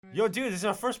Yo, dude, this is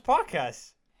our first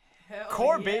podcast. Hell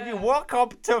Core, yeah. baby, welcome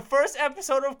to the first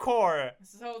episode of Core.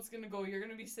 This is how it's gonna go. You're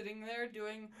gonna be sitting there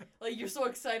doing, like, you're so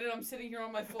excited. I'm sitting here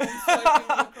on my phone swiping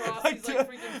across these, like,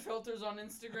 freaking filters on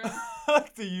Instagram.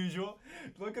 Like the usual.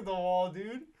 Look at the wall,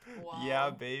 dude. Wow.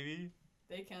 Yeah, baby.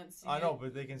 They can't see I it. know,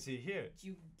 but they can see it here.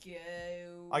 You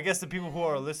go. I guess the people who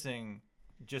are listening,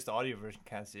 just the audio version,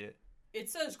 can't see it. It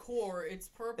says core. It's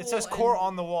purple. It says and Core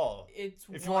on the wall. It's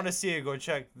If you want to see it, go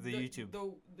check the YouTube,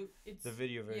 It's, the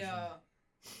video version. Yeah.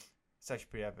 It's actually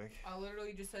pretty epic. I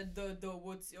literally just said the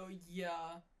what's yeah.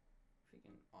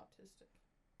 Freaking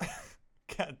autistic.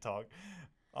 Can't talk.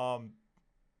 What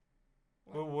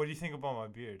do you think about my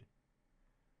beard?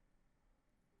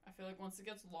 I feel like once it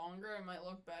gets longer, it might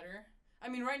look better. I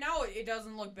mean, right now it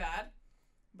doesn't look bad,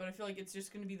 but I feel like it's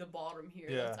just gonna be the bottom here.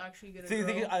 Yeah. That's actually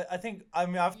gonna I think I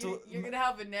have to. You're gonna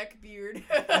have a neck beard.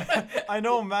 I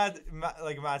know Matt,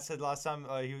 like Matt said last time,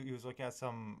 he was looking at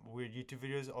some weird YouTube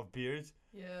videos of beards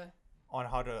Yeah. on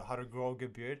how to grow a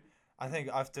good beard. I think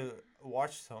I have to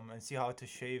watch some and see how to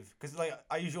shave, cause like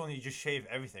I usually only just shave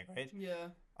everything, right? Yeah.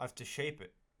 I have to shape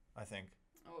it, I think,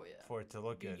 Oh yeah. for it to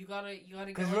look Dude, good. you gotta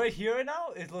Cause go. right here now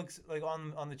it looks like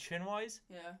on the chin wise,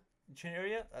 Yeah. chin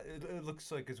area, it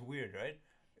looks like it's weird, right?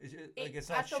 It's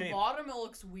not At the shaped. bottom, it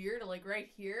looks weird, like right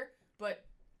here, but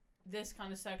this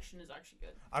kind of section is actually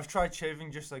good. I've tried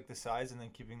shaving just like the sides and then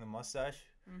keeping the mustache.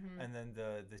 Mm-hmm. And then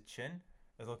the chin,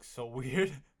 it looks so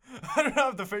weird. I don't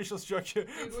have the facial structure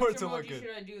Dude, for which it to look emoji good.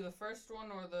 should I do? The first one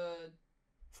or the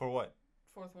For what?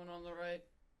 fourth one on the right?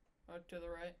 Or to the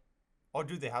right? Oh,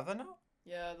 dude, they have that now?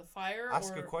 Yeah, the fire.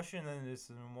 Ask or... a question and then there's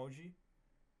an emoji.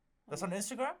 That's on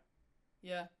Instagram?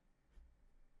 Yeah.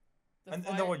 And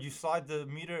then what? You slide the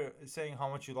meter saying how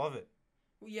much you love it.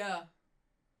 Yeah.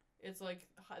 It's like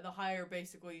the higher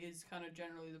basically is kind of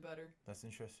generally the better. That's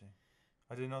interesting.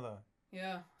 I didn't know that.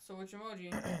 Yeah. So which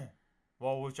emoji?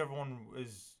 Well, whichever one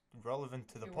is relevant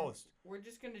to the Okay, post. We're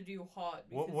just gonna do hot.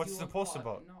 What's you the look post hot,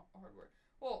 about? Not hardware.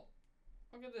 Well,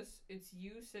 look at this. It's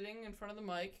you sitting in front of the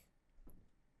mic.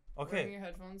 Wearing Okay. your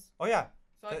headphones. Oh, yeah.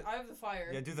 So I have the fire.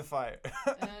 Yeah, do the fire.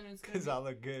 And then it's gonna Because be, I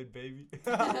look good, baby.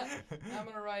 I'm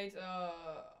gonna write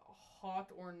hot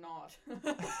or not.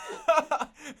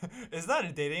 Is that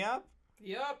a dating app?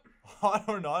 Yep. Hot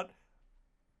or not?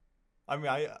 I mean,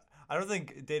 I don't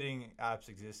think dating apps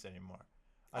exist anymore.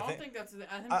 I don't think that's.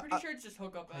 I'm I- pretty sure it's just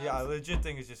hookup apps. Yeah, I legit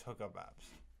think it's just hookup apps.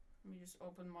 Let me just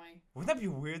open my. Wouldn't that be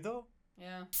weird though?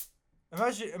 Yeah.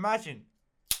 Imagine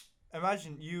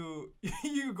you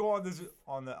you go on this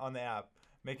on the app,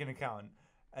 make an account,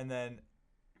 and then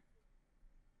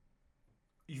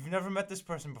you've never met this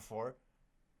person before,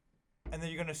 and then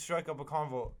you're gonna strike up a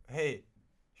convo. Hey,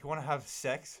 you want to have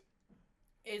sex?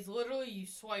 It's literally you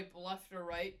swipe left or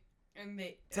right, and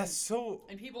they. That's so.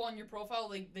 And people on your profile,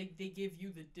 they give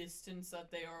you the distance that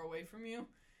they are away from you.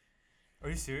 Are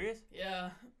you serious?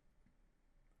 Yeah.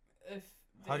 If.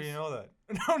 How do you there's- know that?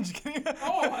 No, I'm just kidding.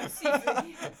 Oh, I see.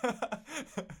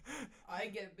 I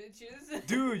get bitches.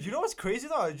 Dude, you know what's crazy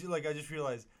though? I just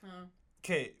realized. Huh.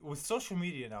 Okay, with social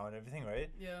media now and everything, right?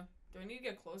 Yeah. Do I need to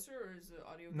get closer or is the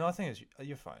audio? No, I think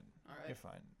you're fine. All You're right.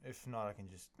 fine. If not, I can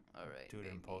just All right. do it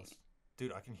in baby. post.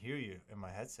 Dude, I can hear you in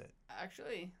my headset.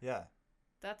 Actually, Yeah.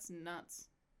 that's nuts.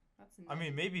 That's nuts. I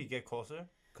mean, maybe get closer,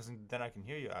 because then I can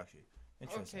hear you actually.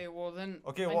 Interesting. Okay, well then.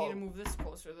 Okay, I well- need to move this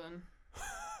closer then.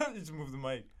 Just move the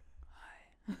mic.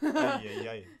 Hi.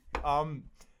 Yeah.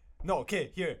 No,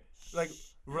 okay, here. Like,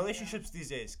 relationships these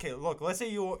days. Okay, look, let's say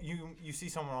you see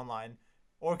someone online.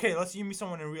 Or, okay, let's say you meet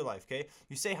someone in real life, okay?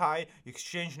 You say hi, you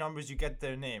exchange numbers, you get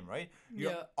their name, right?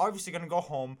 You're Yeah. obviously going to go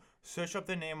home, search up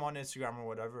their name on Instagram or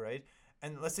whatever, right?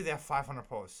 And let's say they have 500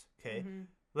 posts, okay? Mhm.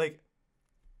 Like,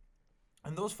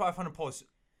 and those 500 posts,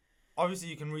 obviously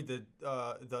you can read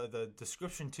the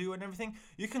description too and everything.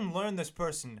 You can learn this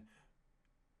person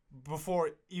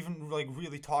before even like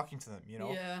really talking to them, you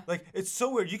know? Yeah. Like, it's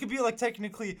so weird. You could be like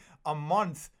technically a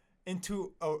month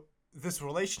into this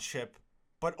relationship,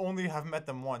 but only have met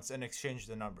them once and exchanged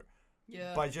the number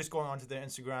Yeah. by just going onto their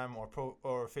Instagram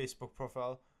or Facebook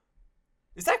profile.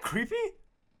 Is that creepy?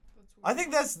 That's I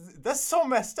think that's so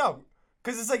messed up.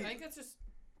 Cause it's weird. like, I think that's just.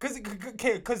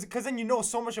 cause then you know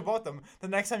so much about them. The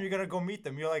next time you're gonna go meet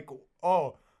them, you're like,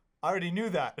 oh, I already knew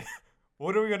that.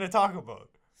 What are we gonna talk about?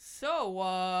 So,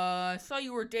 I saw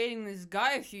you were dating this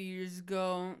guy a few years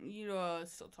ago. You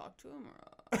still talk to him,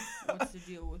 or what's the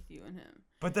deal with you and him?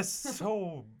 But that's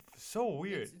so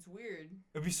weird. It's weird.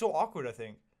 It'd be so awkward, I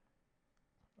think.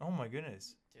 Oh my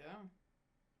goodness. Yeah.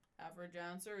 Average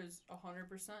answer is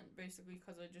 100%, basically,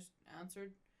 because I just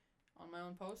answered on my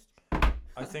own post.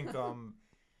 I think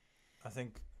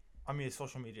I mean,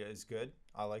 social media is good.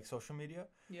 I like social media,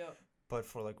 Yep. but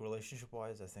for like relationship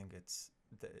wise, I think it's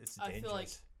I dangerous. feel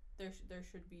like there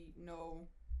should be no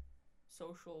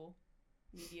social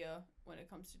media when it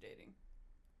comes to dating.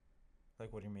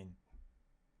 Like, what do you mean?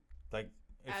 Like,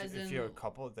 As if you're a in-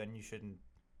 couple, then you shouldn't.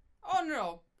 Oh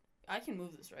no, I can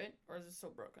move this, right? Or is it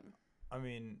still broken? I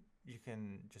mean, you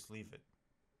can just leave it.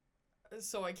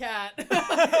 So I can't.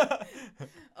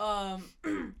 um.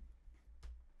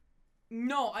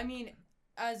 No, I mean,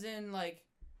 as in like,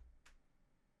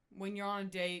 when you're on a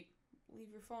date, leave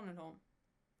your phone at home,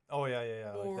 Oh yeah,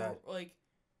 or like that. like,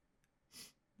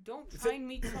 don't Is try and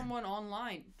meet someone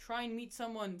online. Try and meet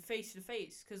someone face to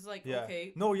face, cause like, Yeah.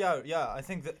 okay, No, yeah. I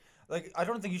think that like I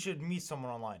don't think you should meet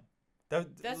someone online.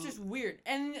 that's just weird,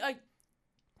 and like,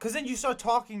 Cause then you start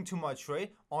talking too much,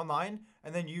 right? Online,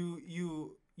 and then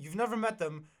you've never met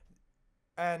them,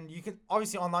 and you can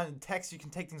obviously online in text you can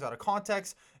take things out of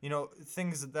context. You know,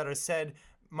 things that are said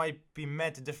might be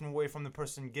meant a different way from the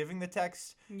person giving the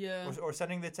text yeah, or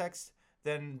sending the text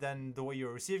than the way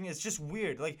you're receiving it. It's just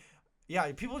weird. Like,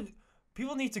 yeah, people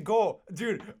need to go,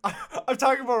 dude. We're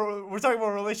talking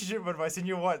about relationship advice, and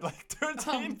you're what, like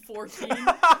 13? I'm 14.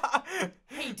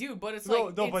 Hey, dude, but it's No,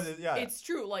 like, no, it's, but yeah. it's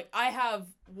true. Like, I have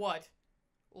what,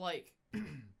 like,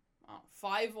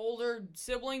 5 older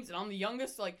siblings, and I'm the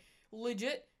youngest. Like,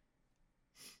 legit,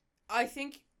 I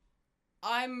think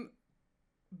I'm.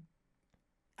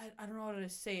 I don't know how to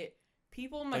say it.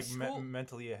 People in my like school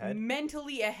mentally ahead.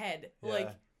 mentally ahead. Yeah.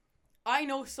 Like, I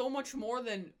know so much more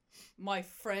than my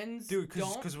friends Dude,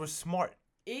 don't. because we're smart.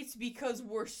 It's because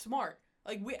we're smart.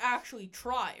 Like, we actually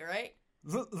try, right?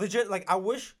 Legit, like I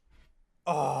wish.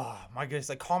 Oh my goodness,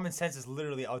 like common sense is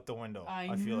literally out the window.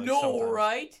 I feel like know, sometimes,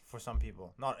 right? For some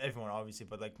people, not everyone obviously,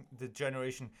 but like the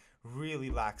generation really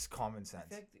lacks common I sense.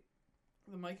 feel like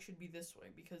the mic should be this way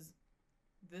because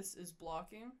this is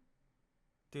blocking.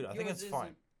 Dude, I think Yours it's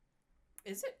fine.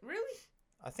 isn't. Is it really?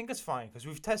 I think it's fine because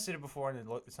we've tested it before and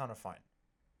it sounded fine.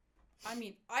 I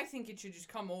mean, I think it should just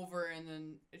come over and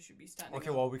then it should be standing. Okay,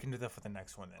 up. well we can do that for the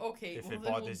next one then. Okay, If well, it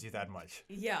then bothers you that much.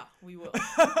 Yeah, we will.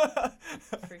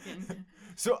 Freaking.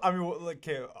 So I mean, like,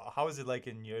 okay, how is it like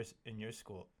in your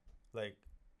school, like,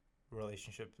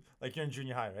 relationship? Like you're in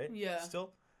junior high, right? Yeah.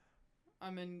 Still.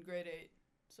 I'm in grade 8,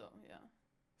 so yeah.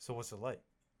 So what's it like?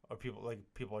 Are people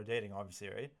are dating, obviously,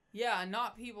 right? Yeah,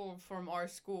 not people from our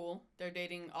school. They're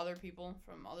dating other people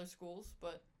from other schools,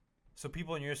 but So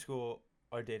people in your school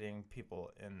are dating people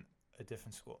in a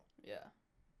different school. yeah.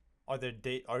 Are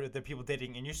there people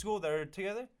dating in your school that are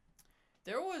together?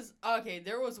 There was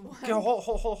one. Okay,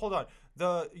 hold on.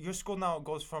 Your school now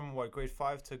goes from what, grade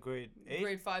 5 to grade 8?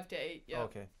 Grade 5 to 8. Yeah.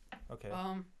 Okay.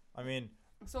 I mean,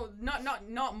 So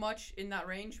not much in that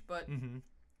range, but mhm.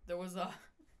 there was a.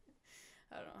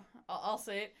 I don't know. I'll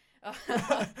say it.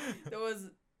 There was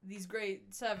these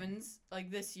grade 7s like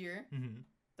this year Mhm.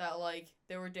 that like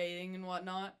they were dating and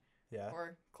whatnot, Yeah.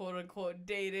 or quote unquote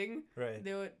dating. Right.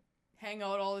 They would hang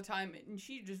out all the time, and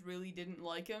she just really didn't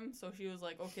like him, so she was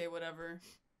like, okay, whatever,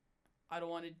 I don't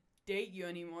want to date you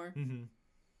anymore. Mhm.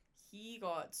 He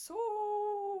got so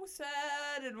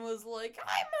sad and was like,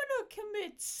 I'm gonna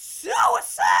commit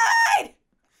suicide.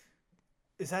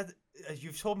 Is that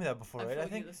you've told me that before, right? I told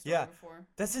you think. this story Yeah. before.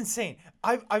 That's insane.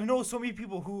 I know so many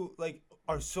people who like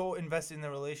are so invested in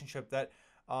their relationship that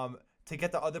to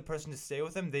get the other person to stay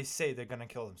with them, they say they're gonna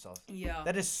kill themselves. Yeah.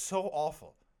 That is so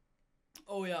awful.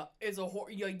 Oh yeah, it's a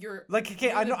yeah. You're Like, okay,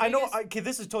 You're I the know. biggest- Okay,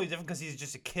 this is totally different because he's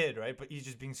just a kid, right? But he's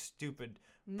just being stupid.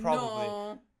 Probably.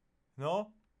 No. No.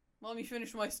 Let me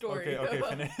finish my story.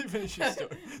 Okay. Finish your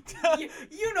story.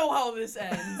 you know how this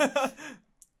ends.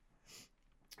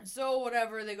 So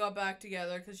whatever, they got back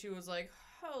together because she was like,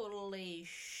 "Holy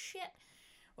shit,"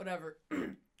 whatever.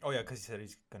 Oh yeah, because he said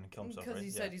he's gonna kill himself. Because Right?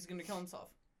 he Yeah. said he's gonna kill himself.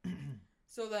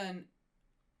 So then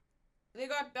they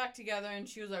got back together, and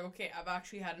she was like, "Okay, I've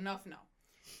actually had enough now."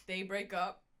 They break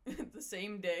up the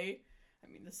same day. I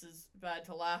mean, this is bad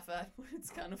to laugh at, but it's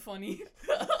kind of funny.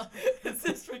 It's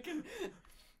this freaking.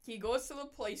 He goes to the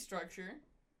play structure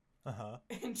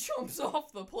and jumps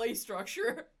off the play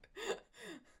structure.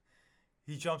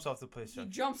 He jumps off the He PlayStation.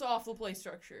 jumps off the play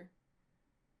structure.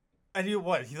 And he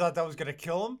what? He thought that was gonna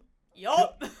kill him?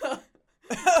 Yup.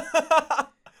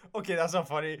 Okay, that's not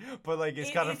funny, but like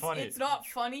it's kind of funny. It's not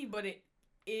funny, but it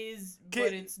is. Okay,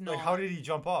 But it's not. Like, how did he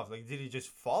jump off? Like, did he just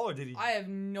fall or did he? I have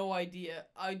no idea.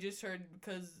 I just heard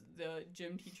because the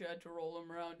gym teacher had to roll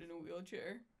him around in a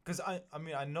wheelchair. Because I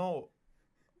mean, I know.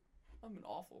 I'm an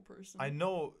awful person. I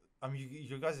know. I mean,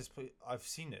 you guys' play. I've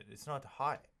seen it. It's not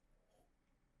high.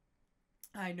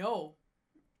 I know.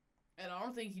 And I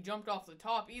don't think he jumped off the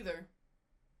top either.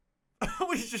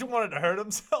 We just wanted to hurt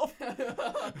himself.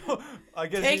 I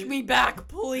guess. Take me back,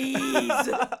 please.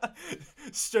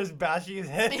 Starts bashing his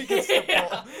head against the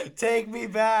wall. Take me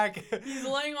back. He's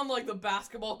laying on like the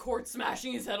basketball court,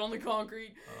 smashing his head on the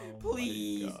concrete. Oh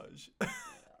Please. my gosh.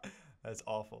 That's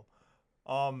awful.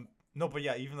 No, but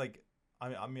yeah, even like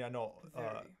I mean I know Very.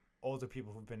 older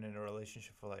people who've been in a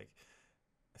relationship for like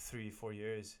 3-4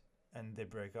 years and they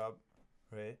break up,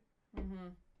 right? Mm-hmm.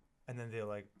 And then they're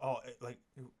like, oh, like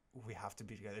we have to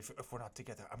be together. If we're not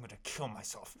together, I'm gonna kill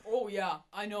myself. Oh yeah,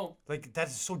 I know. Like that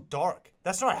is so dark.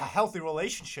 That's not a healthy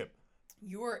relationship.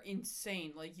 You are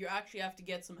insane. Like you actually have to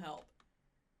get some help.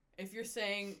 If you're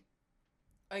saying,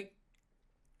 like,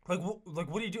 Like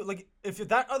what do you do? Like if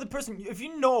that other person, if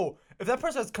that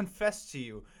person has confessed to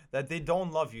you that they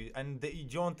don't love you and that you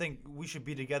don't think we should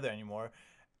be together anymore,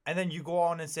 and then you go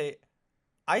on and say,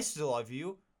 I still love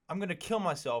you. I'm gonna kill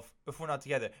myself if we're not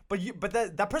together. But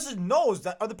that person knows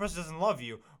that other person doesn't love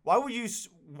you. Why would you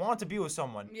want to be with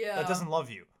someone that doesn't love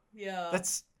you? yeah,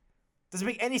 Doesn't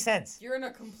make any sense. you're in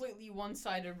a completely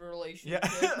one-sided relationship.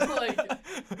 Yeah. Like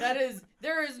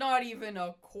there is not even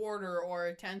a quarter or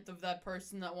a tenth of that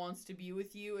person that wants to be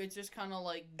with you. It's just kind of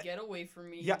like, get away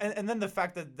from me. Yeah, and then the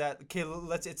fact that okay,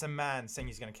 it's a man saying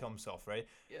he's gonna kill himself, right?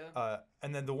 Yeah.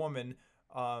 And then the woman,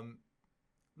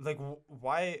 like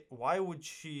why would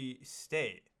she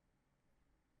stay?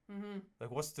 Mm-hmm.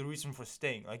 Like what's the reason for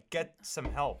staying? Like get some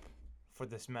help for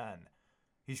this man.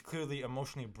 He's clearly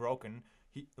emotionally broken.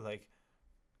 He like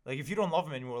if you don't love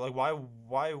him anymore, like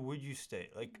why would you stay?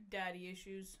 Like Daddy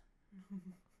issues.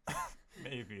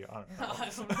 maybe I don't know. I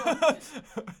don't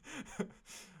know.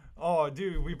 Oh,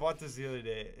 dude, we bought this the other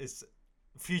day. It's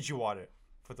Fiji water.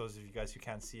 For those of you guys who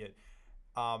can't see it,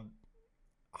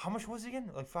 how much was it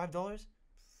again? Like $5?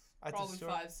 Probably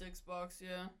 $5-6. Yeah.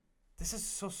 This is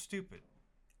so stupid.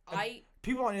 I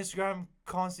People on Instagram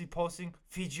constantly posting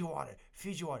Fiji water,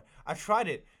 Fiji water. I tried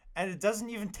it, and it doesn't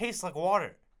even taste like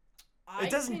water. It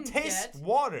doesn't can taste get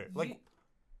water. Like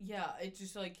yeah, it's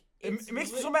just like it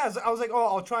makes me so mad. I was like, oh,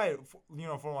 I'll try it.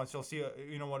 For once, you'll see.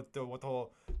 What the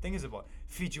whole thing is about.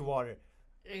 Fiji water.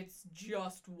 It's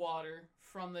just water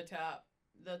from the tap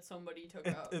that somebody took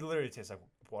out. It literally tastes like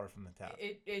water from the tap.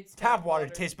 It's Tap water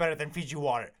tastes better than Fiji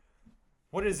water.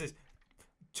 What is this?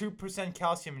 2%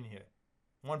 calcium in here.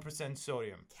 1%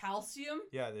 sodium. Calcium?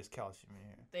 Yeah, there's calcium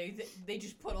in here. They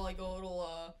just put like a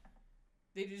little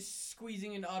they just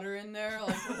squeezing an udder in there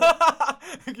like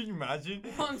Can you imagine?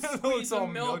 one It squeeze looks all of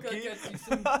milk that milky. gets you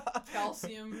some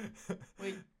calcium.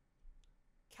 Wait,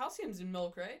 calcium's in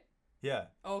milk, right? Yeah,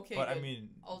 Okay. but good. I mean,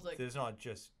 I was like, there's not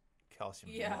just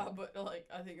calcium. in yeah, milk. but like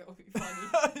I think it would be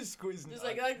funny. Squeezing. Just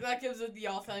like that gives it the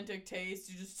authentic taste.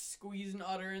 You just squeeze an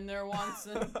udder in there once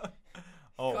and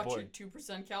Oh got boy. your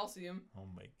 2% calcium. Oh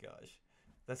my gosh,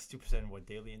 that's 2% what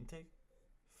daily intake?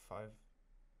 5.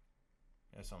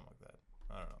 Yeah, something like that.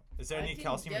 I don't know. Is there I any can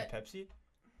calcium get- in Pepsi?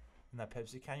 In that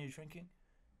Pepsi can you're drinking?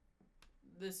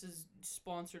 This is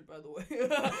sponsored, by the way.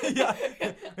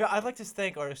 Yeah. I'd like to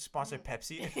thank our sponsor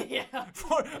Pepsi Yeah.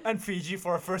 and Fiji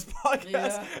for our first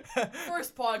podcast.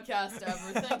 First podcast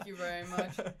ever. Thank you very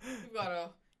much. We've got a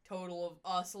total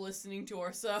of us listening to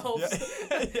ourselves.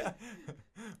 Yeah.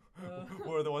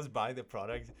 We're the ones buying the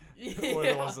product.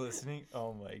 We're the ones listening.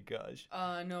 Oh my gosh.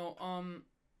 No.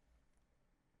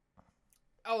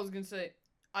 I was gonna say,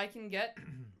 I can get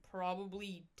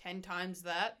probably 10 times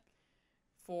that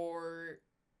for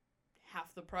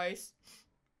half the price.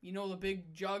 You know the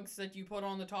big jugs that you put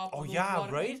on the top. Oh of those yeah,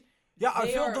 water right? things? Yeah, I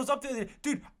They filled are- those up there.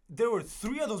 Dude, there were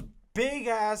 3 of those big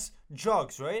ass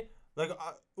jugs, right? Like,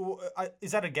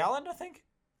 is that a gallon? I think.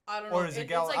 I don't know. Or is it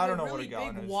gallon? It's like I don't know really what a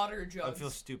gallon big is. water jugs. I feel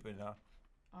stupid now.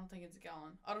 I don't think it's a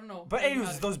gallon. I don't know. But Doesn't anyways,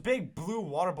 matter. those big blue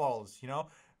water bottles,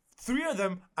 3 of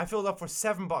them I filled up for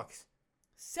 $7.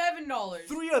 $7.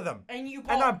 3 of them. And you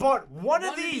bought And I bought one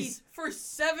of these. for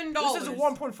 $7. This is a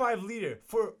 1.5 liter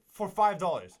for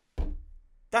 $5.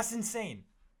 That's insane.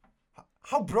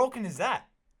 How broken is that?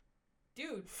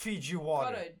 Dude, Fiji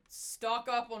water. gotta stock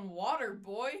up on water,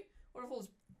 boy. What if those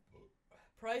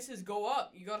prices go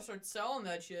up? You gotta start selling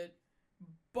that shit.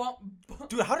 Bump.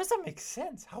 Dude, how does that make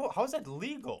sense? How is that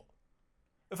legal?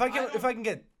 If I can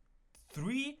get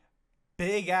 3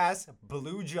 big ass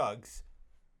blue jugs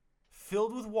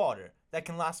filled with water that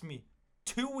can last me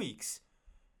 2 weeks,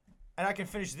 and I can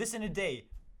finish this in a day,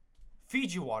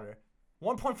 Fiji water,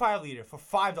 1.5 liter for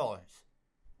 $5.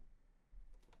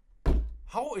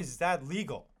 How is that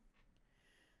legal?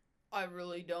 I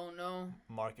really don't know.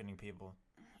 Marketing people.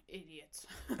 Idiots.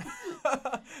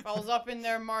 If I was up in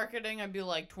their marketing, I'd be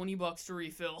like $20 to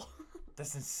refill.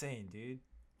 That's insane, dude.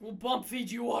 We'll bump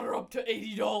Fiji water up to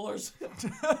 $80.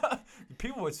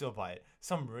 People would still buy it.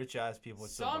 Some rich ass people would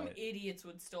still Some buy it. idiots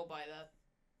would still buy that.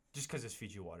 Just because it's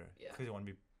Fiji water. Yeah. Because they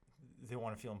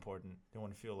want to feel important. They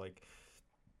want to feel like.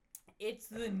 It's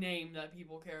the name that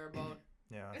people care about.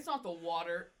 Yeah. It's not the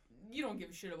water. You don't give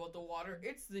a shit about the water.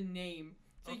 It's the name.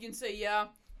 So you can say, yeah,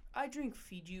 I drink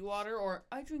Fiji water or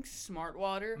I drink smart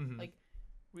water. Mhm. Like,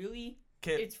 really?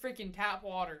 'Kay. It's freaking tap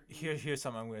water. Here's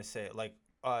something I'm gonna say. Like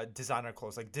designer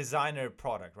clothes, like designer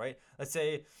product, right? Let's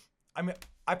say,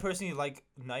 I personally like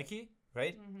Nike,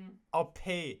 right? Mm-hmm. I'll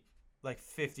pay like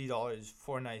 $50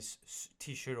 for a nice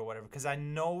t-shirt or whatever because I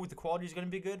know the quality is gonna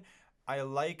be good. I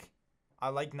like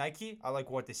Nike. I like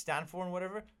what they stand for and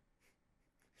whatever.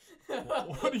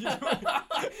 What are you doing?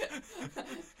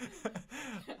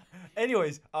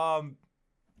 Anyways,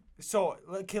 so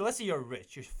okay, let's say you're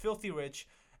rich, you're filthy rich,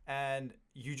 and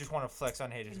you just want to flex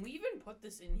on haters. Can we even put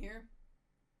this in here?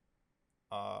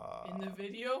 In the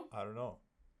video? I don't know.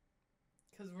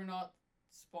 Because we're not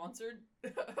sponsored?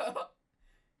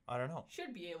 I don't know.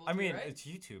 Should be able to, I mean, right? it's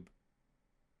YouTube.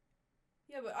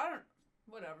 Yeah, but I don't...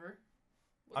 Whatever.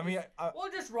 We'll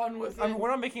just run with it. I mean, we're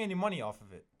not making any money off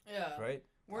of it, yeah. right?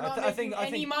 We're not I making think-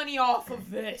 any money off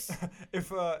of this.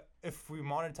 If we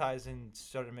monetize and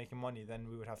started making money, then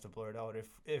we would have to blur it out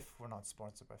if we're not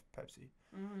sponsored by Pepsi.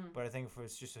 Mm-hmm. But I think if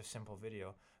it's just a simple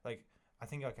video, like I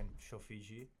think I can show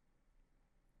Fiji.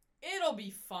 It'll be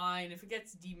fine. If it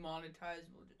gets demonetized,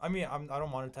 we'll just... I mean, I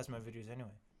don't monetize my videos anyway.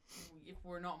 If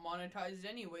we're not monetized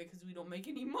anyway, because we don't make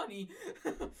any money.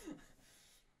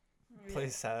 Play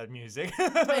sad music.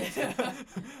 Okay,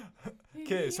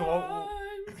 Okay, so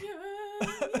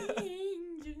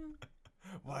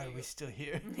why are we still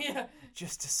here? Yeah.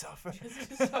 Just to suffer. Just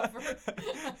to suffer.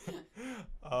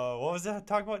 What was that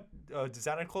talking about?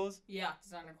 Designer clothes. Yeah,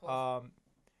 designer clothes.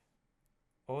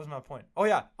 What was my point? Oh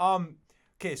yeah.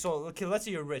 Okay, so let's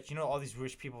say you're rich. You know, all these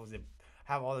rich people, they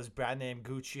have all this brand name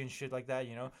Gucci and shit like that.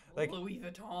 You know, like Louis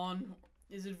Vuitton.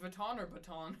 Is it Vuitton or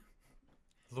Baton?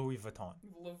 Louis Vuitton.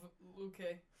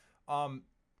 Okay.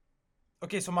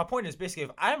 Okay, so my point is basically,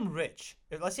 if I'm rich,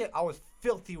 let's say I was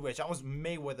filthy rich, I was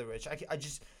Mayweather rich, I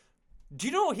just, do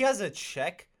you know he has a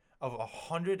check of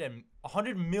 $100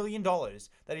 million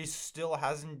that he still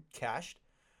hasn't cashed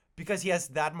because he has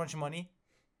that much money?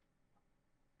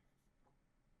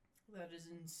 That is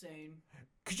insane.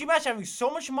 Could you imagine having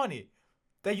so much money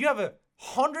that you have a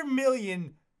 $100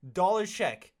 million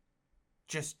check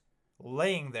just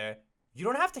laying there? You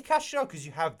don't have to cash it out because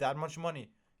you have that much money.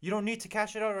 You don't need to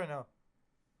cash it out right now.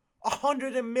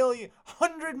 $100 million.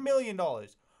 Oh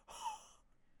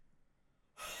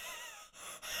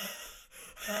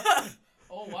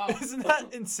wow. Isn't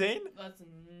that insane? That's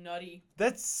nutty.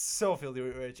 That's so filthy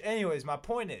rich. Anyways, my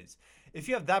point is, if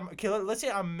you have that, okay, let's say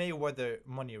I'm Mayweather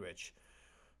money rich.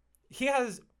 He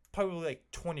has probably like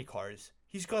 20 cars.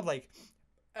 He's got like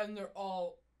And they're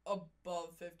all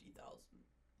above 50,000.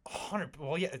 100.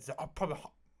 Well, yeah, it's probably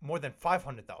more than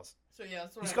 500,000. So yeah,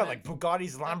 that's what He's I got meant. like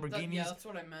Bugattis, Lamborghinis, yeah, that's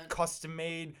what I meant. custom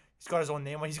made. He's got his own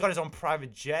name on. He's got his own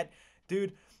private jet.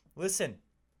 Dude, listen,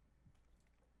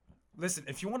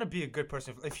 if you want to be a good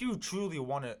person, if you truly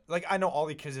want to, like, I know all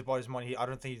he cares about is money. I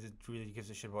don't think he really gives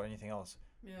a shit about anything else.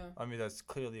 Yeah. I mean, that's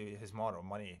clearly his motto,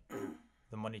 money,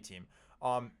 the money team.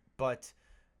 But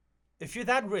if you're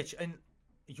that rich and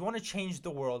you want to change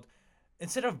the world,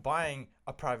 instead of buying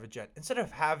a private jet, instead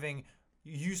of having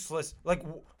useless, like,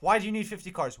 why do you need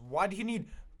 50 cars? Why do you need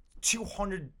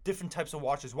 200 different types of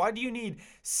watches? Why do you need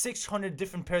 600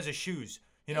 different pairs of shoes?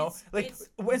 You know,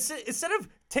 instead of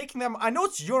taking them, I know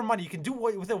it's your money. You can do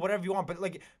with it whatever you want, but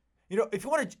like, you know, if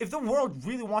the world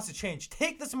really wants to change,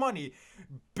 take this money,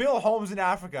 build homes in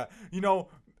Africa. You know,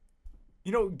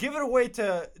 give it away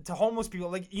to homeless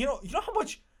people. Like, you know how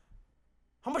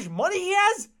much money he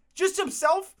has just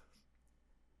himself.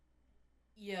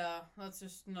 Yeah, that's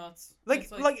just nuts.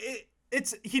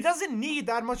 It's he doesn't need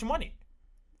that much money.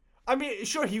 I mean,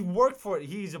 sure, he worked for it.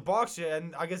 He's a boxer,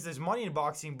 and I guess there's money in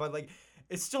boxing, but like,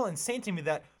 it's still insane to me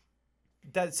that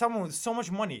someone with so much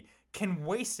money can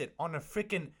waste it on a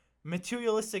freaking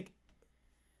materialistic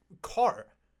car.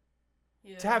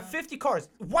 Yeah. To have 50 cars.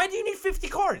 Why do you need 50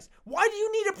 cars? Why do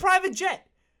you need a private jet?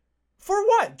 For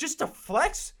what? Just to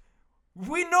flex?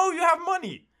 We know you have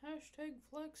money. Hashtag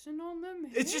flexing on them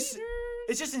It's haters.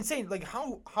 it's just insane. Like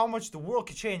how much the world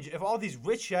could change if all these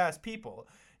rich ass people,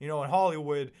 you know, in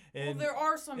Hollywood and Well, there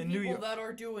are some in New people York- that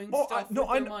are doing Oh, stuff no, with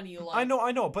I their know- money a lot. I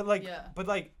know, but like, Yeah.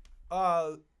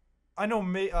 I know,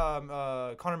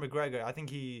 Conor McGregor. I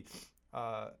think he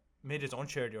made his own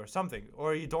charity or something,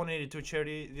 or he donated to a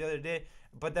charity the other day.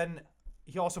 But then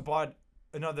he also bought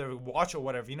another watch or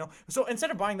whatever, you know. So instead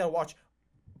of buying that watch,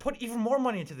 put even more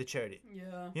money into the charity.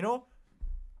 Yeah. You know?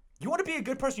 You want to be a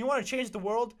good person. You want to change the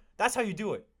world. That's how you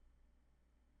do it.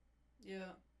 Yeah.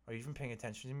 Are you even paying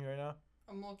attention to me right now?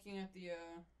 I'm looking at the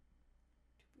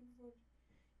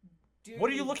Dude.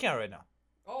 What are you looking at right now?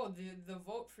 Oh, the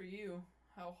vote for you.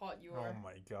 How hot you are. Oh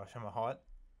my gosh, I'm a hot.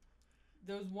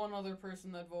 There's one other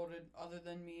person that voted other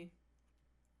than me.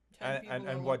 10 And people and,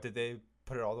 are and what, did they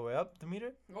put it all the way up, the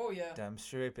meter? Oh yeah. Damn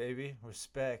straight, baby.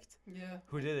 Respect. Yeah.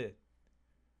 Who did it?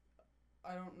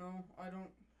 I don't know. I don't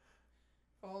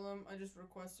follow them. I just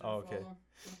requested Oh, to okay.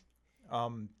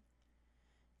 follow.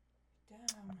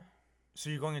 Damn. So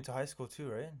you're going into high school too,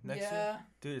 right? Next yeah. year?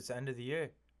 Dude, it's the end of the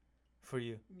year for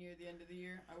you. Near the end of the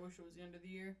year. I wish it was the end of the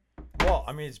year. Well,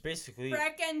 I mean, it's basically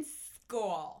Frickin'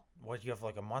 school. what, you have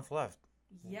like a month left.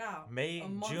 Yeah. May, A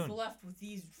month June. left with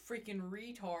these freaking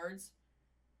retards.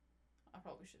 I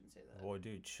probably shouldn't say that. Boy,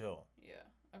 dude, chill. Yeah,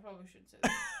 I probably shouldn't say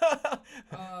that.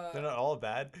 They're not all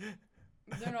bad.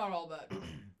 They're not all bad.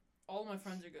 All my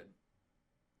friends are good.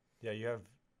 Yeah,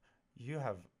 you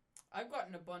have I've got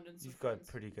an abundance you've of got friends.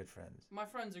 pretty good friends. My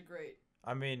friends are great.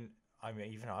 I mean,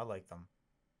 even I like them,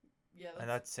 Yeah, and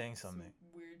that's saying some something.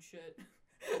 weird shit.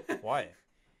 Why?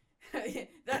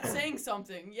 That's saying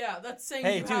something. Yeah, that's saying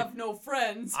Hey, you dude, have no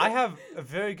friends. I have a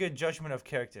very good judgment of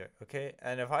character, okay?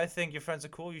 And if I think your friends are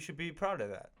cool, you should be proud of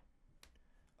that.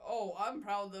 Oh, I'm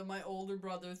proud that my older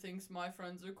brother thinks my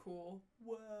friends are cool.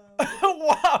 Wow.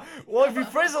 Wow. Well, if your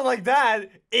friends are like that,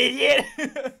 idiot.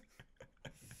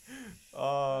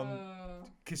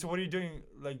 Okay, so what are you doing?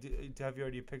 Like, have you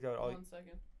already picked out all? 1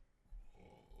 second.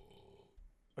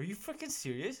 Are you freaking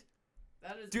serious?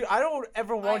 That is. Dude, I don't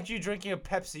ever want you drinking a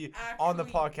Pepsi on the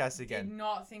podcast I again. did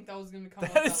not think that was gonna come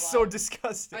out That that is so loud.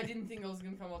 disgusting. I didn't think that was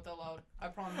gonna come out that loud. I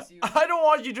promise you. I don't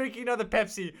want you drinking another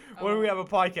Pepsi when we have a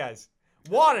podcast.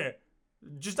 Water,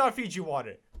 just not Fiji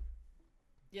water.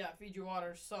 Yeah, Fiji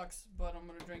water sucks, but I'm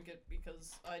gonna drink it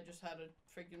because I just had a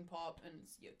freaking pop and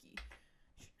it's yucky.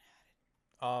 Shouldn't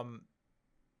have had it.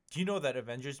 Do you know that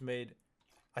Avengers made,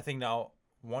 I think now,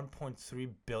 $1.3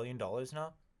 billion now? That's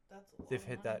a lot. They've of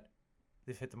hit money. that.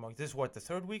 They've hit the mark. This is what, the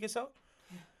third week it's out?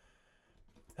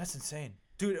 That's insane.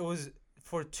 Dude, it was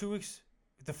for 2 weeks.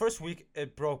 The first week,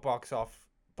 it broke box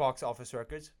office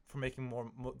records for making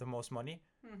the most money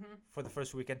Mhm. for the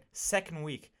first weekend. Second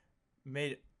week,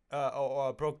 made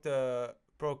broke the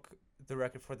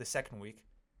record for the second week.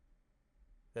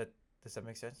 Does that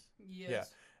make sense? Yes. Yeah.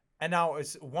 And now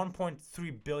it's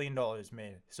 $1.3 billion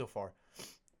made so far.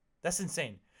 That's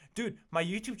insane. Dude, my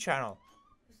YouTube channel.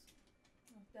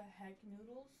 What the heck,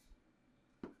 noodles?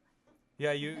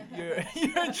 Yeah, you're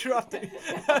interrupting.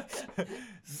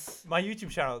 My YouTube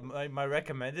channel, my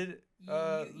recommended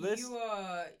list.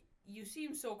 You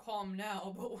seem so calm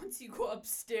now, but once you go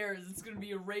upstairs, it's gonna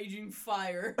be a raging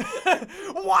fire.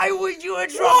 Why would you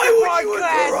interrupt the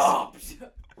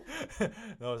podcast?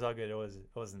 No, it's all good. It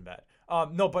wasn't bad.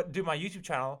 No, but dude, my YouTube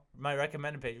channel, my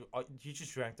recommended page, you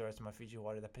just drank the rest of my Fiji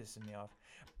water. That pisses me off.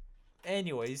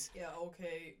 Anyways. Yeah,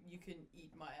 okay, you can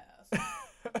eat my ass.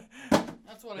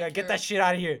 That's what I Yeah, care. get that shit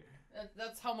out of here.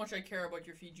 That's how much I care about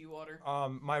your Fiji water.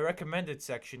 My recommended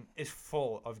section is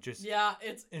full of just Yeah,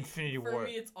 it's Infinity for War.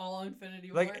 me. It's all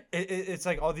Infinity War. Like it's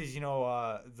like all these,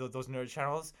 those nerd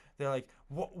channels. They're like,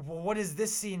 what does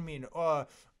this scene mean?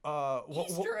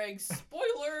 Easter eggs,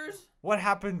 spoilers. What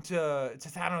happened to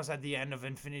Thanos at the end of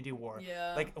Infinity War?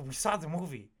 Yeah. Like, we saw the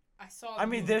movie. I saw. I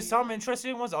mean, there's some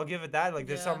interesting ones. I'll give it that. Like,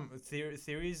 there's Yeah. some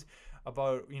theories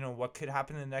about what could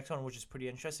happen in the next one, which is pretty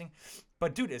interesting.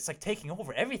 But dude, it's like taking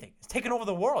over everything. It's taking over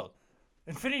the world.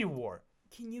 Infinity War.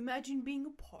 Can you imagine being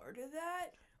a part of that?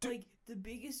 Like the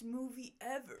biggest movie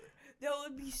ever. That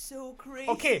would be so crazy.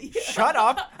 Okay, shut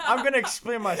up. I'm gonna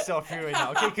explain myself here right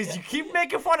now, okay? Because you keep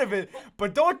making fun of it,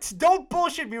 but don't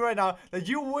bullshit me right now that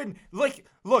you wouldn't. Like,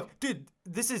 look, dude,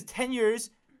 this is 10 years.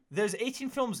 There's 18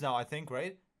 films now, I think,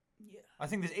 right? Yeah. I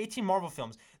think there's 18 Marvel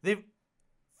films.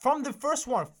 From the first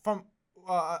one,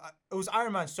 it was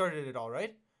Iron Man started it all,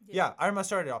 right? Yeah, Iron Man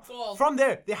started it all. Well, From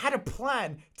there, they had a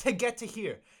plan to get to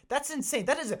here. That's insane.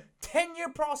 That is a 10-year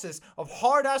process of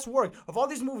hard-ass work, of all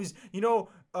these movies, all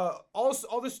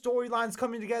the storylines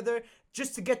coming together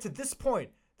just to get to this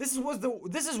point. This is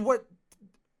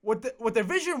what their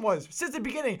vision was since the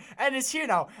beginning, and it's here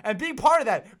now. And being part of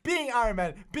that, being Iron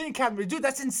Man, being Captain America, dude,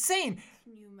 that's insane.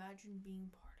 Can you imagine being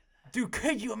part of that? Dude,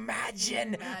 could you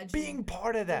imagine being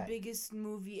part of that? The biggest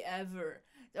movie ever.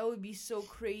 That would be so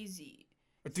crazy.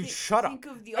 Dude, shut up. Think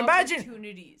of the Imagine-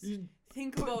 opportunities.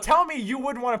 Think about. Tell me you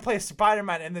wouldn't want to play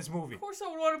Spider-Man in this movie. Of course, I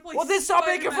would want to play. Well, then stop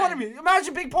making fun of me.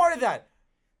 Imagine being part of that.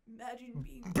 Imagine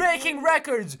being Breaking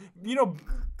records.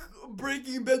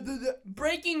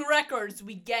 Breaking records.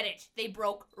 We get it. They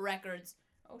broke records.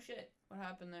 Oh shit! What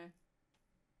happened there?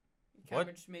 The camera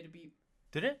What? just made a beep.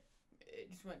 Did it?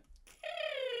 It just went.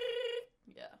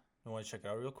 Yeah. You want to check it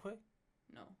out real quick?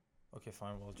 No. Okay,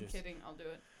 fine. We'll I'm just. kidding. I'll do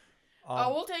it.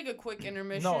 Um, We'll take a quick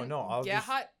intermission. no, I'll yeah,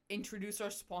 just- introduce our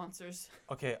sponsors.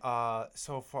 Okay.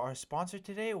 So for our sponsor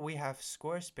today, we have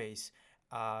Squarespace,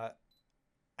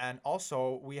 and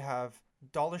also we have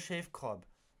Dollar Shave Club.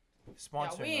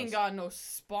 Sponsoring Yeah, we ain't us. got no Yeah,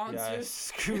 sponsors.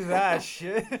 screw that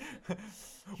shit.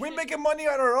 We're making money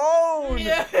on our own.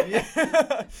 Yeah. Yeah.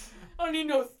 I don't need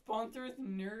no sponsors,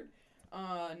 nerd.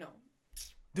 No.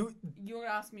 Dude, You want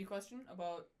to ask me a question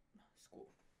about school?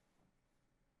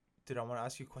 did I want to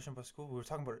ask you a question about school? We were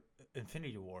talking about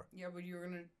Infinity War. Yeah, but you were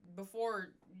gonna before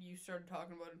you started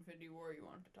talking about Infinity War. You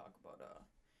wanted to talk about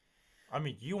I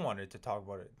mean, you wanted to talk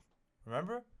about it.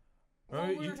 Remember? Well,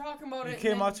 Remember we were talking about you it.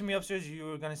 came and up to me upstairs. You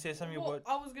were gonna say something well, about.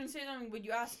 I was gonna say something, but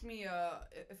you asked me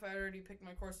if I already picked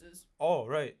my courses. Oh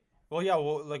right. Well, yeah.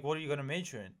 Well, like, what are you gonna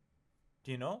major in?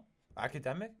 Do you know?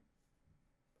 Academic?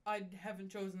 I haven't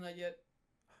chosen that yet.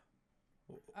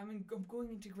 I'm going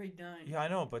into grade 9. Yeah, I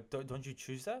know, but don't you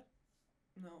choose that?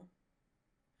 No.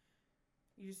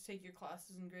 You just take your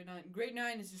classes in grade 9. Grade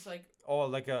 9 is just like Oh,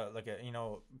 like a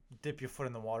dip your foot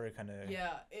in the water kind of.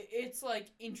 yeah, it's like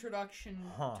introduction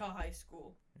Huh. to high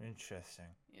school. Interesting.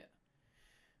 Yeah.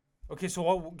 Okay, so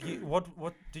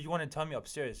what did you want to tell me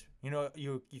upstairs? You know,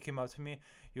 you came up to me.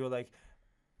 You were like,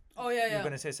 Oh yeah, you yeah. were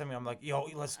gonna say something. I'm like, yo,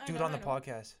 let's I do it know, on I the know.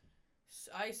 podcast.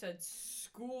 I said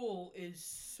school is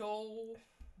so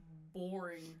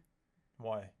boring.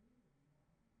 Why?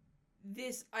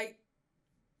 I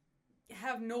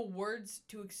have no words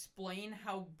to explain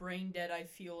how brain dead I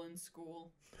feel in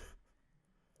school.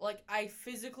 Like I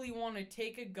physically want to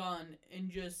take a gun and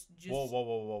just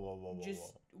Whoa.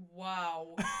 just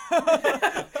wow.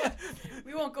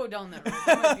 We won't go down that road.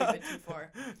 That might be a bit too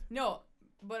far. No,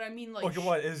 but I mean like Okay,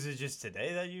 what is it? Just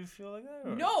today that you feel like that?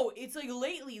 Or? no, it's like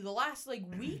lately, the last like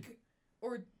week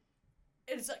or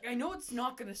it's like I know it's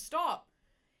not gonna stop.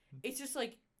 It's just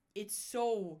like it's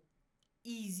so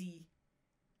easy.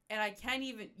 And I can't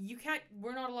even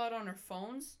we're not allowed on our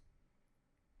phones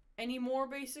anymore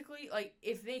basically. Like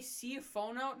if they see a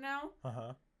phone out now,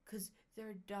 cuz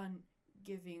they're done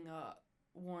giving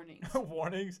warnings.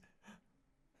 Warnings.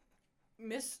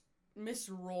 Miss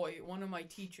Roy, one of my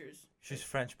teachers, She's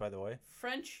French, by the way.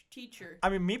 French teacher. I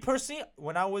mean, me personally,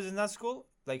 when I was in that school,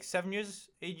 like 8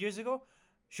 years ago,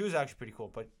 she was actually pretty cool.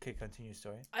 But okay, continue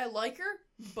story. I like her,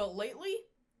 but lately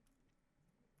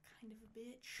kind of a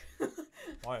bitch.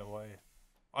 Why?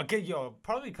 Okay, yo,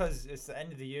 probably because it's the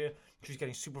end of the year. She's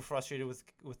getting super frustrated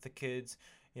with the kids.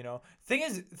 You know, the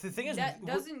thing is That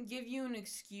doesn't give you an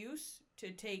excuse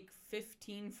to take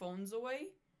 15 phones away,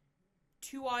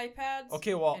 2 iPads.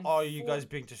 Okay, well, and are you 4 guys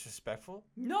being disrespectful?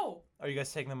 No, Are you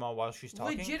guys taking them out while she's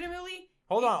talking? legitimately.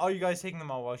 Hold on, are you guys taking them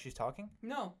out while she's talking?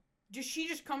 No, she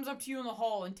just comes up to you in the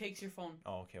hall and takes your phone.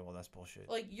 Oh, okay, well that's bullshit.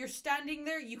 Like you're standing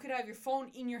there, you could have your phone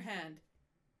in your hand,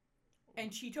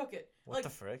 and she took it. What like the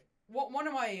frick? one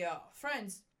of my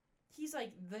friends, he's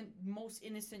like the most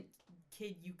innocent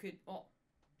kid you could. Oh,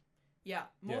 yeah,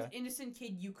 most innocent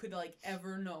kid you could like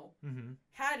ever know. Mm-hmm.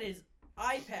 Had his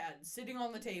iPad sitting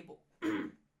on the table.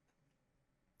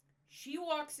 She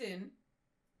walks in,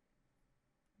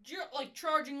 like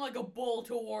charging like a bull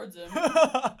towards him,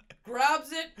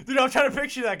 grabs it. Dude, I'm trying to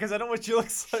picture that because I know what she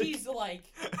looks like. She's like,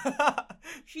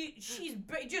 she's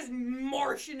just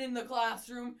marching in the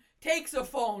classroom, takes a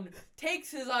phone,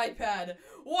 takes his iPad,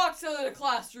 walks out of the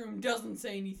classroom, doesn't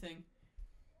say anything.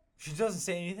 She doesn't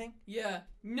say anything? Yeah,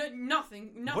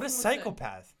 nothing. What a was said.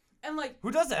 psychopath. And like, Who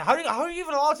does that? How are you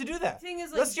even allowed to do that? thing is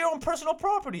like, That's your own personal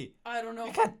property. I don't know.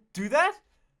 You can't do that.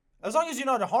 As long as you're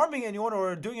not harming anyone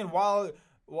or doing it while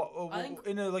I think-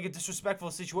 in a disrespectful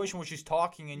situation where she's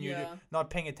talking and you're Yeah. not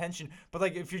paying attention. But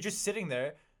like if you're just sitting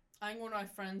there, I think one of my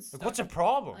friends. like, what's stuck- the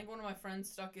problem? I think one of my friends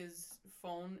stuck his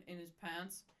phone in his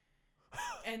pants,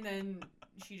 and then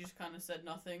she just kind of said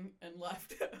nothing and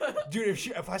left. Dude,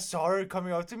 if I saw her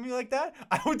coming up to me like that,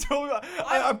 I would totally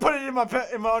I put it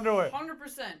in my underwear.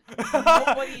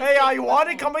 100%. Hey, you want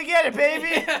it? Come and get it,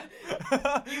 baby.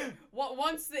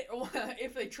 Once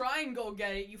if they try and go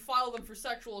get it, you file them for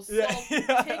sexual assault,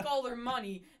 Yeah. take all their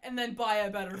money, and then buy a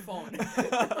better phone.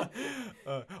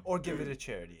 Or give it to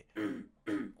charity.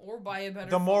 Or buy a better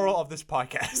The phone. moral of this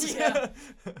podcast. Yeah.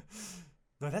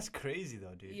 No, that's crazy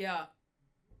though, dude. Yeah.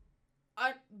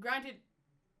 Granted,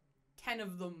 10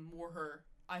 of them were her.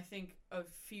 I think a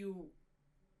few...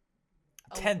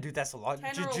 10, dude, that's a lot.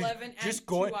 10 or 11 just and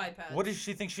go. 2 iPads. What does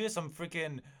she think she is? Some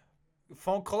freaking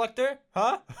phone collector?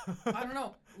 Huh? I don't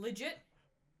know. legit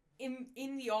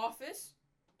in the office.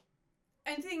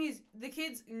 And the thing is, the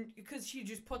kids, because she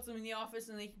just puts them in the office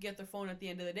and they can get their phone at the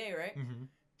end of the day, right?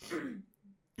 Mm-hmm.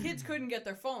 Kids couldn't get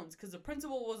their phones because the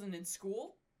principal wasn't in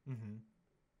school. Mm-hmm.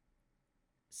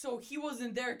 So he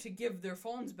wasn't there to give their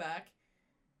phones back.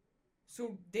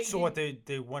 So they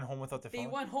went home without their they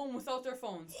phone? went home without their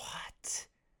phones. What?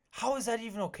 How is that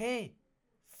even okay?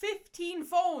 15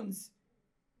 phones.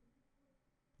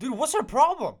 Dude, what's her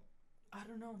problem? I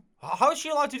don't know. How is she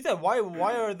allowed to do that? Why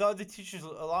are the other teachers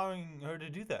allowing her to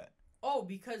do that? Oh,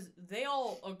 because they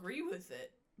all agree with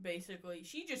it, basically.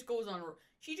 She just goes on...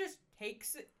 She just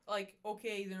takes it, like,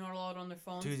 okay, they're not allowed on their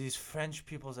phones. Dude, these French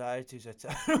people's attitudes.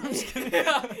 I'm just kidding.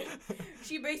 Yeah.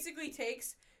 She basically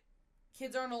takes...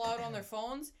 Kids aren't allowed on their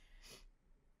phones,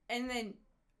 and then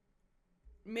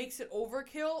makes it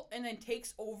overkill, and then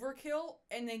takes overkill,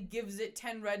 and then gives it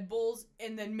 10 Red Bulls,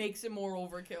 and then makes it more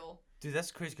overkill. Dude,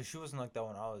 that's crazy because she wasn't like that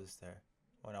when I was there,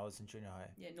 when I was in junior high.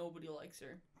 Yeah, nobody likes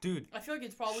her. Dude, I feel like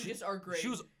it's probably just our grade.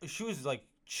 She was like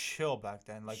chill back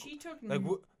then. Like she took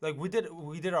we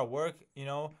did our work. You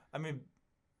know, I mean,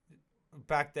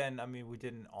 back then, I mean, we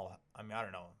didn't all. I mean, I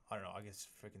don't know. I guess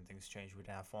freaking things changed. We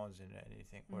didn't have phones and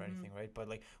anything, right? But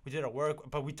like, we did our work,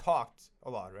 but we talked a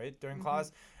lot, right, during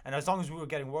class. And as long as we were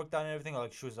getting work done and everything,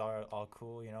 like, she was all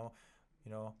cool, you know.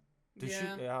 Dude,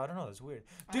 yeah. I don't know. That's weird.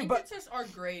 I Dude, think but it's just our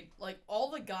grade. Like, all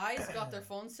the guys got their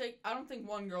phones taken. I don't think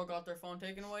one girl got their phone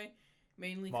taken away,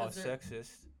 mainly because they're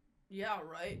sexist. Yeah,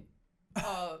 right.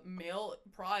 Male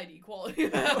pride equality.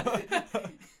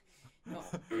 No.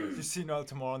 Just see now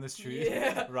tomorrow on the street,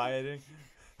 Yeah. rioting,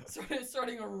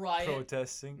 Starting a riot.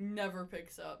 protesting. Never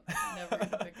picks up. Never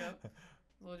gonna pick up.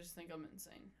 They'll just think I'm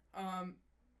insane.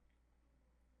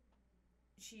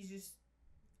 She's just.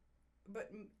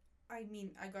 But I mean,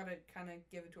 I gotta kind of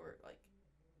give it to her. Like,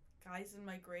 guys in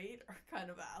my grade are kind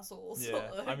of assholes.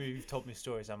 Yeah, Like, I mean, you've told me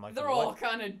stories. I'm like, they're what? all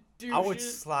kind of douches. I would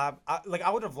slap.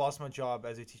 I would have lost my job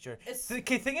as a teacher. The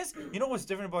thing is, you know what's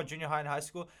different about junior high and high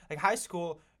school? Like high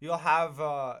school, you'll have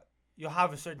a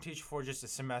certain teacher for just a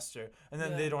semester, and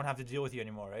then Yeah. they don't have to deal with you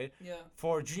anymore, right? Yeah.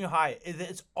 For junior high,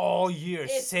 it's all year,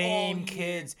 It's same all year.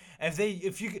 kids. And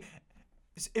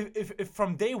if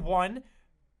from day one,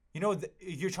 you know,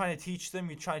 you're trying to teach them,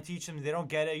 they don't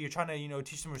get it, you're trying to,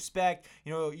 teach them respect,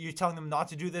 you're telling them not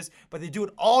to do this, but they do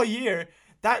it all year,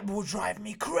 that will drive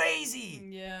me crazy.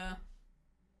 Yeah.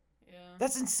 Yeah.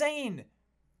 That's insane.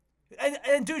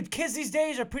 And dude, kids these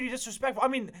days are pretty disrespectful. I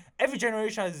mean, every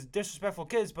generation has disrespectful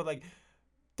kids, but like,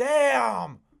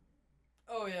 damn.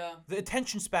 Oh yeah. The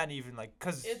attention span even, like,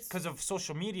 because of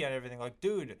social media and everything, like,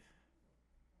 dude.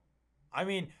 I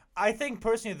mean, I think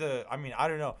personally I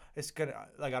don't know. It's gonna,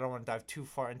 like, I don't want to dive too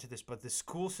far into this, but the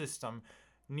school system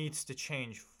needs to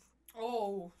change.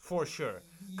 Oh. For sure.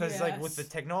 Because, like, with the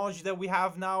technology that we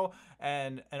have now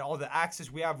and all the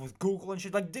access we have with Google and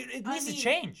shit, like, dude, it needs to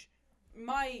change.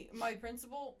 My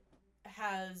principal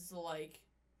has, like,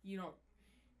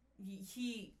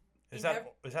 he Is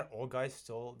that old guy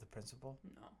still the principal?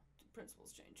 No, the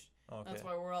principal's changed. Okay. That's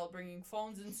why we're all bringing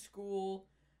phones in school.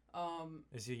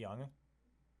 Is he young?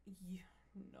 Yeah,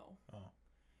 no.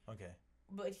 Oh, okay.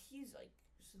 But he's like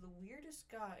the weirdest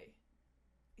guy.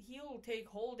 He'll take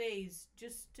whole days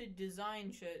just to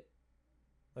design shit.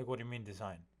 Like, what do you mean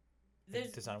design?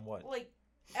 Design what? Like,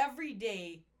 every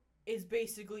day is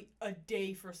basically a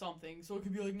day for something. So it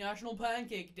could be like National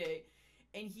Pancake Day,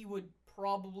 and he would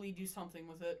probably do something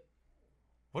with it.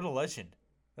 What a legend.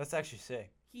 That's actually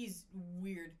sick. He's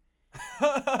weird.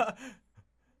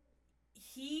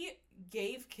 He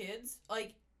gave kids,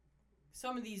 like,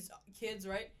 some of these kids,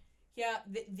 right? Yeah,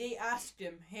 they asked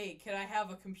him, hey, can I have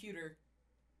a computer?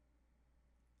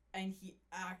 And he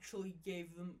actually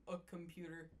gave them a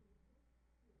computer.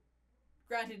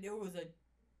 Granted, it was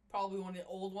probably one of the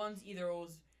old ones. Either it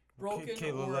was broken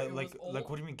or it was old. Like,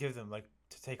 what do you mean give them? Like,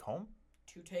 to take home?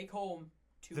 To take home.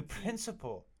 The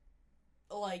principal.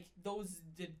 Like,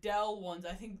 the Dell ones.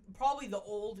 I think probably the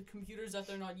old computers that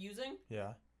they're not using.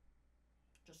 Yeah.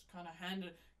 Just kind of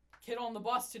handed. Kid on the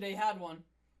bus today had one.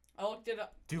 I looked it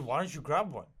up. Dude, why don't you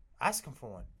grab one? Ask him for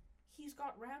one. He's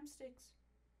got RAM sticks.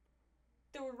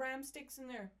 There were RAM sticks in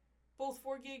there. Both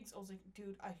 4 gigs. I was like,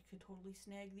 dude, I could totally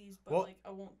snag these, but, like, I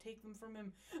won't take them from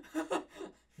him.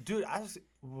 Dude,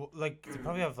 like, they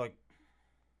probably have, like,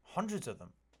 hundreds of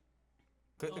them.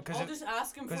 I'll just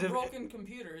ask him for broken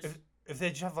computers. If they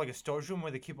just have, like, a storage room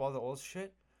where they keep all the old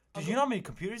shit. Did you know how many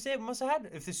computers they must have had?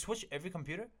 If they switch every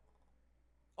computer?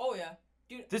 Oh, yeah.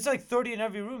 Dude. There's, like, 30 in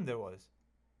every room there was.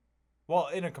 Well,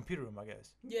 in a computer room, I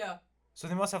guess. Yeah. So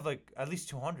they must have, like, at least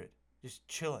 200. Just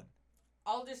chilling.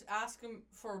 I'll just ask him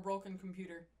for a broken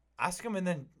computer. Ask him and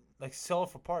then, like sell it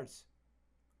for parts.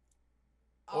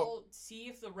 I'll see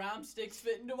if the RAM sticks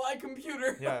fit into my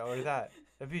computer. Yeah, or that.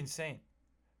 That'd be insane.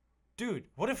 Dude,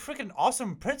 what a freaking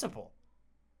awesome principle.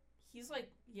 He's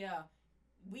like, yeah,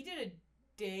 we did a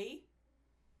day.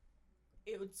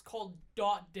 It was called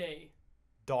Dot Day.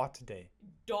 Dot day.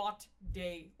 Dot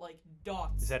Day, like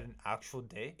dots. Is that an actual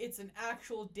day? It's an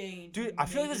actual day. and Dude, he I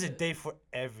feel like made there's a it. day for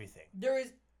everything. There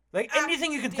is. Like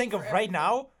anything you Actual can day think of for right everything.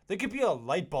 now, there could be a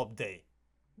light bulb day.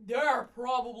 There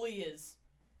probably is.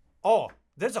 Oh,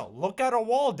 there's a look at a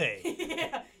wall day.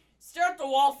 Yeah. Stare at the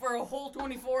wall for a whole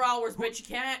 24 hours, but you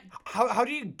can't. How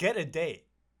do you get a day?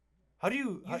 How do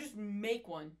you? You just make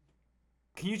one.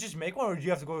 Can you just make one, or do you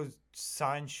have to go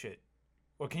sign shit?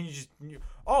 Or can you just?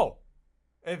 Oh,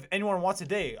 if anyone wants a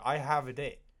day, I have a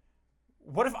day.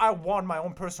 What if I want my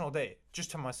own personal day,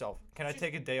 just to myself? Can I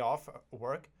take a day off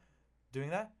work, doing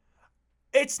that?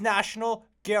 It's National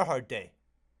Gerhard Day.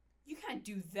 You can't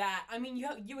do that. I mean,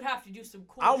 you would have to do some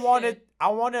cool I want shit. it. I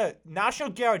want a National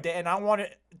Gerhard Day, and I want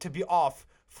it to be off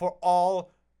for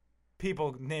all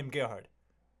people named Gerhard.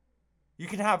 You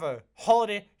can have a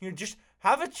holiday. You can just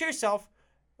have it to yourself.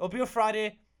 It'll be a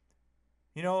Friday.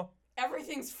 You know.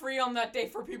 Everything's free on that day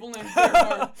for people named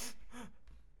Gerhard.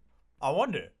 I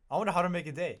wonder how to make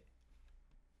a day.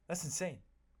 That's insane.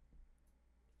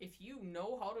 If you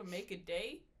know how to make a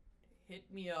day, hit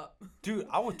me up. Dude,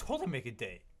 I would totally make a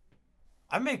day.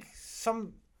 I make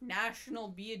some National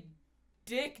Be a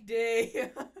Dick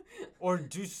Day. or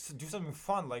do something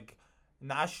fun like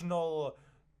National.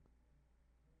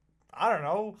 I don't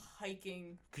know.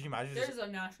 Hiking. Could you imagine There's a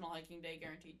National Hiking Day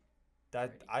guaranteed.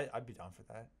 that? I'd be down for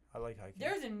that. I like hiking.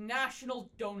 There's a National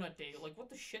Donut Day. Like, what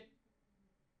the shit?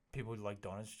 People who like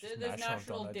donuts. Just There's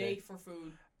National Donut Day for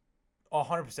food. Oh,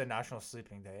 100% National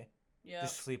Sleeping Day. Yeah.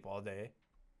 Just sleep all day.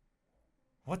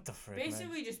 What the frick, man?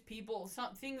 Basically, just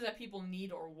some things that people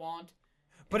need or want.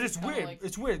 But it's kinda weird. like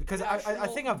It's weird because I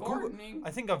think I've gardening.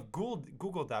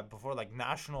 Googled that before, like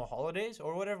national holidays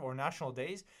or whatever, or national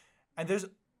days, and there's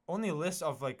only a list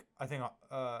of like I think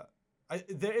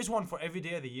there is one for every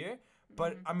day of the year,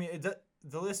 but Mhm. I mean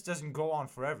the list doesn't go on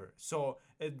forever, so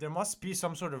there must be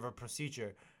some sort of a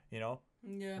procedure, you know,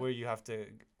 Yeah. where you have to.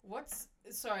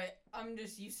 Sorry,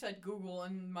 you said Google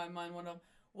and my mind went up.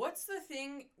 What's the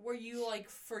thing where you like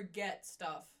forget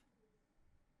stuff?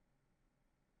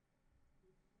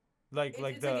 Like It's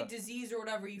like like the a disease or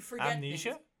whatever. You forget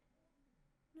amnesia. things.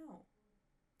 No.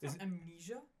 Is It's not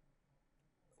amnesia?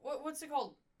 What's it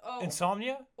called? Oh,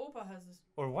 Insomnia Opa has this.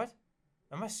 or what?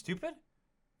 Am I stupid?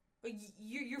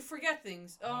 You forget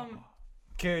things.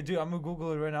 Okay, dude, I'm gonna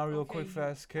Google it right now, real Okay, quick, you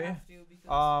fast. Okay. have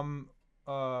to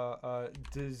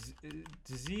because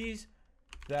Disease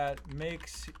that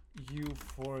makes you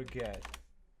forget.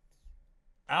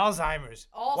 Alzheimer's.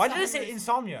 Why did I say Alzheimer's.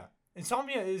 insomnia?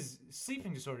 Insomnia is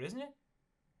sleeping disorder, isn't it?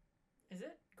 Is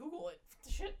it? Google it. What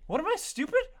the shit? What am I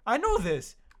stupid? I know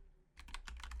this.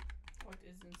 What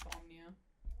is insomnia?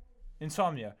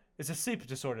 Insomnia is a sleep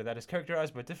disorder that is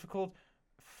characterized by difficult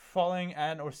falling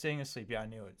and or staying asleep. Yeah, I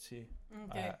knew it. See.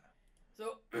 Okay.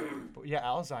 So. But yeah,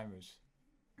 Alzheimer's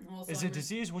is a Alzheimer's.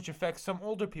 disease which affects some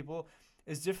older people.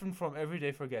 Is different from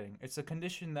everyday forgetting. It's a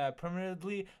condition that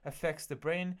permanently affects the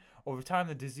brain. Over time,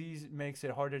 the disease makes it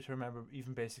harder to remember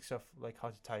even basic stuff like how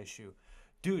to tie a shoe.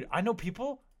 Dude, I know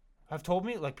people have told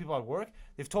me, like people at work,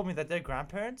 they've told me that their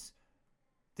grandparents,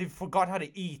 they've forgot how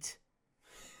to eat.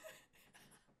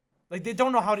 Like they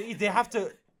don't know how to eat. They have to. The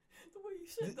way you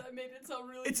said that made it sound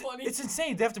really funny. It's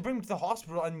insane. They have to bring them to the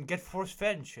hospital and get force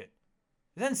fed and shit.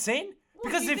 Is that insane?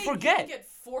 Well, Because they You forget. don't get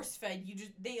force fed.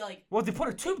 They like. Well, they put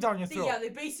a tube down your throat. Yeah, they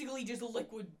basically just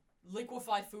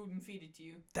liquefy food and feed it to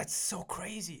you. That's so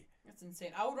crazy. That's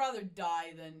insane. I would rather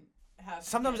die than have.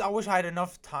 Sometimes I wish I had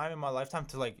enough time in my lifetime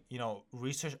to like, you know,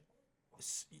 research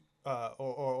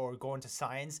or go into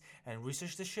science and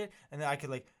research this shit, and then I could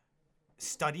like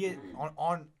study it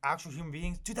on actual human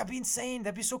beings. Dude, that'd be insane.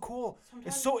 That'd be so cool.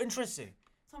 It's so interesting.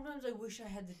 Sometimes I wish I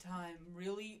had the time.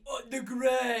 Really, on the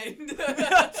grind.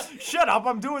 Shut up,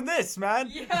 I'm doing this, man.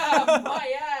 Yeah,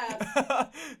 my ass.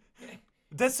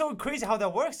 That's so crazy how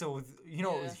that works though, with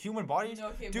Yeah. with human bodies.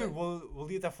 Okay, Dude, but- we'll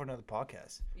leave that for another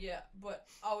podcast. Yeah, but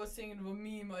I was thinking of a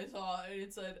meme I saw, and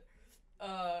it said,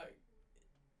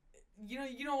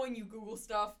 you know when you Google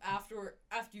stuff after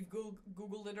you've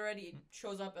Googled it already, it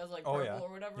shows up as like Oh, purple yeah.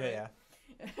 or whatever. Yeah,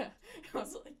 right? I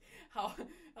was like, how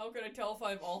could I tell if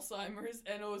I have Alzheimer's?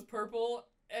 And it was purple,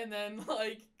 and then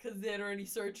like, cause they had already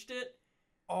searched it.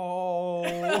 Oh,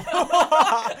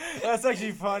 that's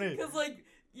actually funny. Cause like,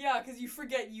 yeah, cause you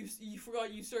forget you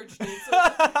forgot you searched it. So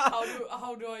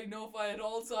how do I know if I had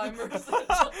Alzheimer's?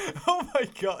 Oh my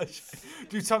gosh,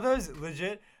 dude. Sometimes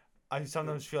legit, I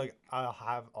sometimes feel like I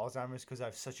have Alzheimer's because I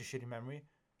have such a shitty memory.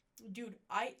 Dude,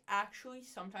 I actually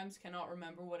sometimes cannot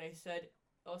remember what I said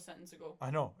a sentence ago.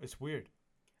 I know, it's weird.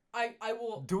 I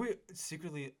will. Do we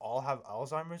secretly all have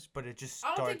Alzheimer's, but it just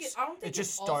I starts? don't think it just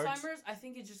it's starts. Alzheimer's. I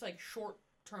think it's just like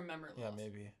short-term memory loss. Yeah,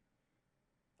 maybe.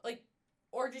 Like,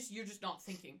 or just you're just not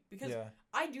thinking, because Yeah.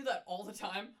 I do that all the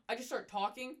time. I just start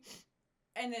talking,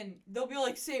 and then they'll be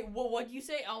like, "Say, well, what do you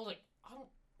say?" I was like, "I don't."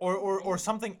 Or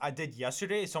something I did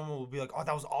yesterday. Someone will be like, "Oh,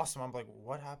 that was awesome." I'm like,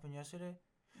 "What happened yesterday?"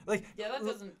 Like. Yeah, that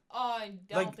doesn't. I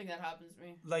don't think that happens to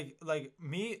me. Like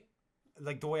me,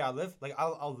 like the way I live, like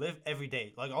I'll live every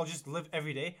day. Like I'll just live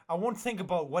every day. I won't think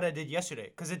about what I did yesterday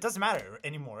because it doesn't matter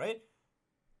anymore, right?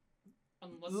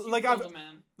 Unless you like killed a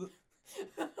man.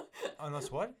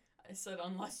 Unless what? I said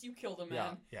unless you killed a Yeah,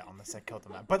 man. yeah. Unless I killed a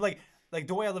man. But like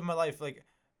the way I live my life, like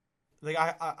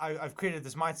I've created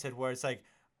this mindset where it's like,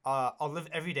 I'll live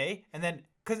every day, and then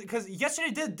because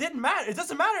yesterday didn't matter. It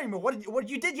doesn't matter anymore. What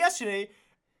you did yesterday,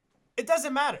 it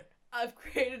doesn't matter. I've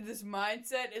created this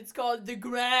mindset. It's called the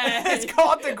grind. It's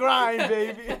called the grind,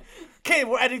 baby. Okay,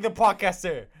 we're ending the podcast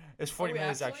there. It's 40 we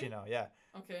minutes actually? now. Yeah.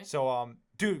 Okay. So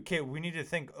dude, okay, we need to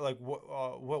think like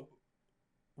what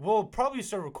we'll probably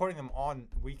start recording them on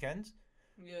weekends,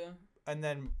 Yeah. and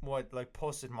then like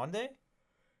post it Monday.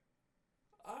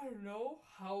 I don't know.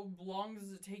 How long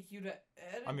does it take you to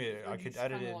edit? I mean, Or I you could just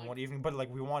edit kinda it in one evening, but like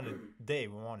we want a day,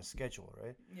 we want a schedule,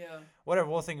 right? Yeah. Whatever,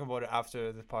 we'll think about it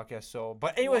after the podcast. So,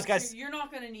 but anyways, Well, guys. you're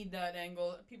not gonna need that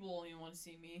angle. People only want to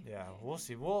see me. Yeah, we'll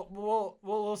see.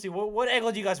 We'll see. What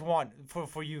angle do you guys want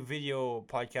for you video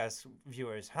podcast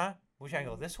viewers, huh? Which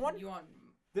angle? This one? You want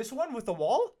This one with the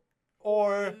wall,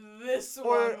 or this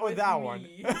one or with that me. one?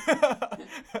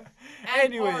 And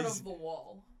Anyways. part of the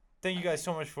wall. Thank you guys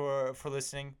so much for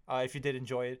listening. If you did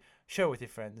enjoy it, share it with your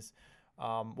friends.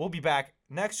 We'll be back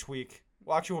next week.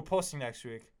 Well, actually, we're posting next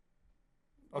week.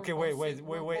 Okay, wait. It's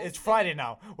posting- Friday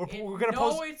now. We're gonna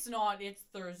post. No, it's not. It's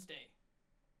Thursday.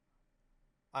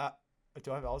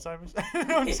 Do I have Alzheimer's?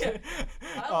 No, I'm just kidding.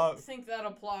 I don't think that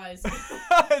applies.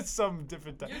 It's some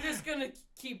different time. You're just gonna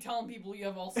keep telling people you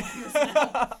have Alzheimer's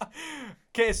now.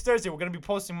 Okay, it's Thursday. We're gonna be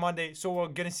posting Monday, so we're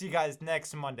gonna see you guys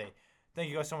next Monday. Thank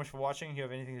you guys so much for watching. You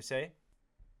have anything to say?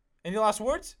 Any last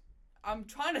words? I'm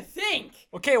trying to think.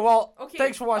 Okay, well, Okay.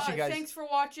 thanks for watching, guys. Thanks for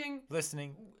watching.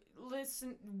 Listening.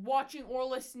 Watching or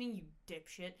listening, you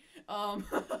dipshit.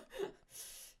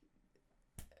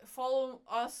 Follow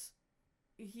us.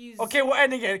 He's Okay, we're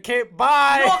ending it. Okay,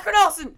 bye. Walker Nelson.